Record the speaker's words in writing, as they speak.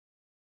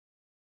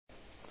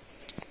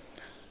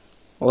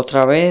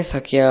Otra vez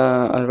aquí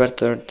a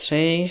Alberto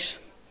 6.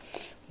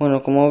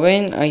 Bueno, como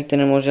ven, ahí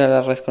tenemos ya la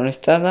red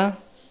conectada.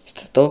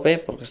 Está a tope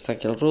porque está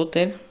aquí el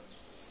router.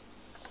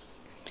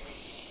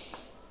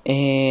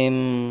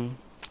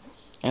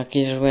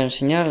 Aquí les voy a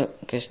enseñar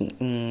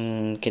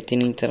que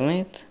tiene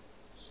internet.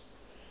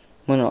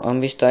 Bueno,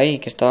 han visto ahí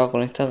que estaba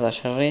conectada a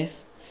esa red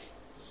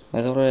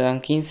WLAN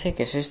 15,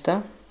 que es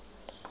esta.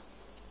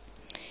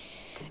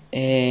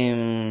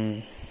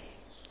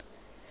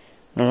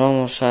 Nos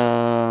vamos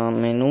a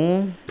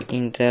menú,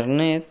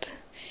 internet,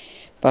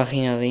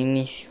 página de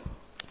inicio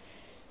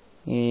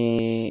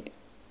y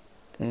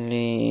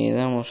le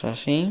damos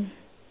así.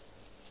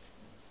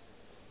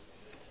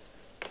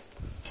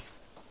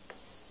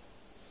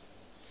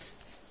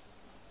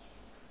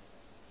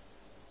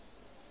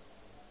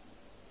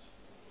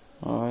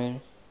 A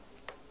ver,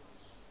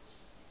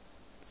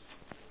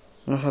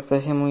 no se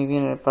aprecia muy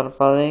bien el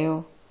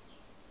parpadeo.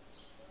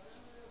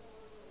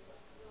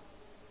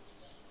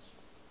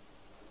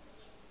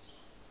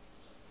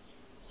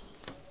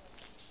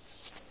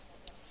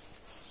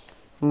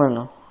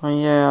 Bueno,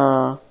 ahí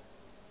ya,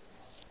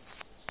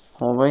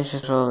 como veis,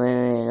 eso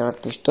de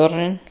gratis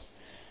torrent,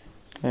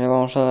 le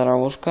vamos a dar a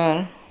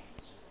buscar.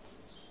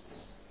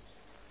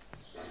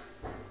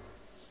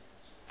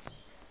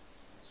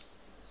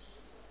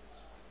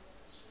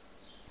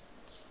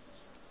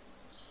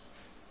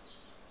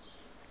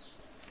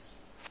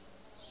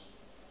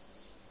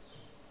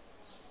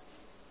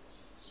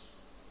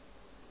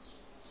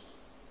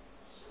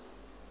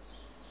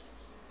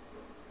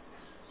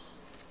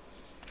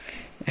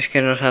 Es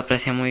que no se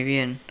aprecia muy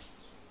bien.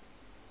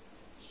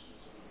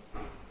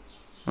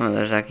 Bueno,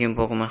 desde aquí un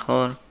poco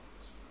mejor.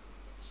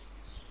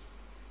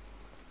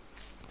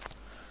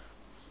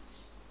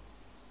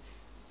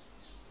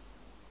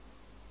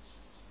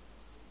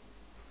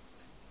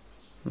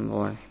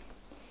 Bueno,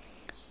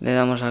 le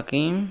damos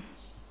aquí.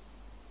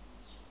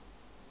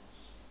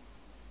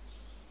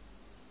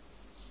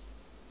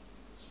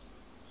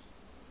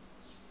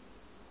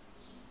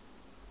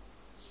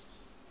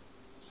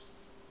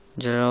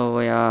 Yo lo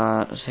voy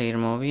a seguir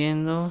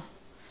moviendo.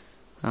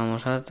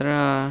 Vamos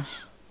atrás.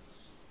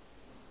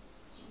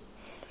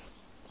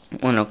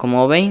 Bueno,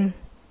 como ven,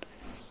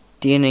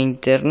 tiene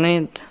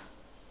internet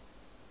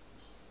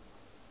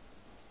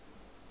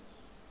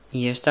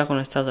y está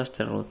conectado a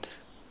este router.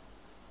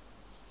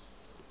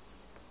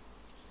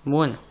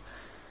 Bueno,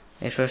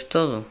 eso es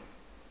todo.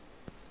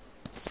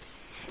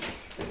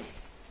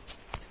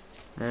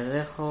 Les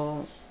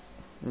dejo.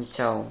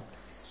 Chao.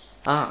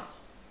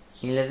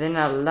 Y le den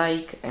al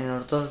like en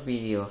los dos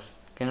vídeos,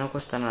 que no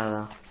cuesta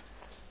nada.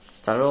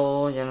 Hasta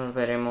luego, ya nos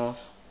veremos.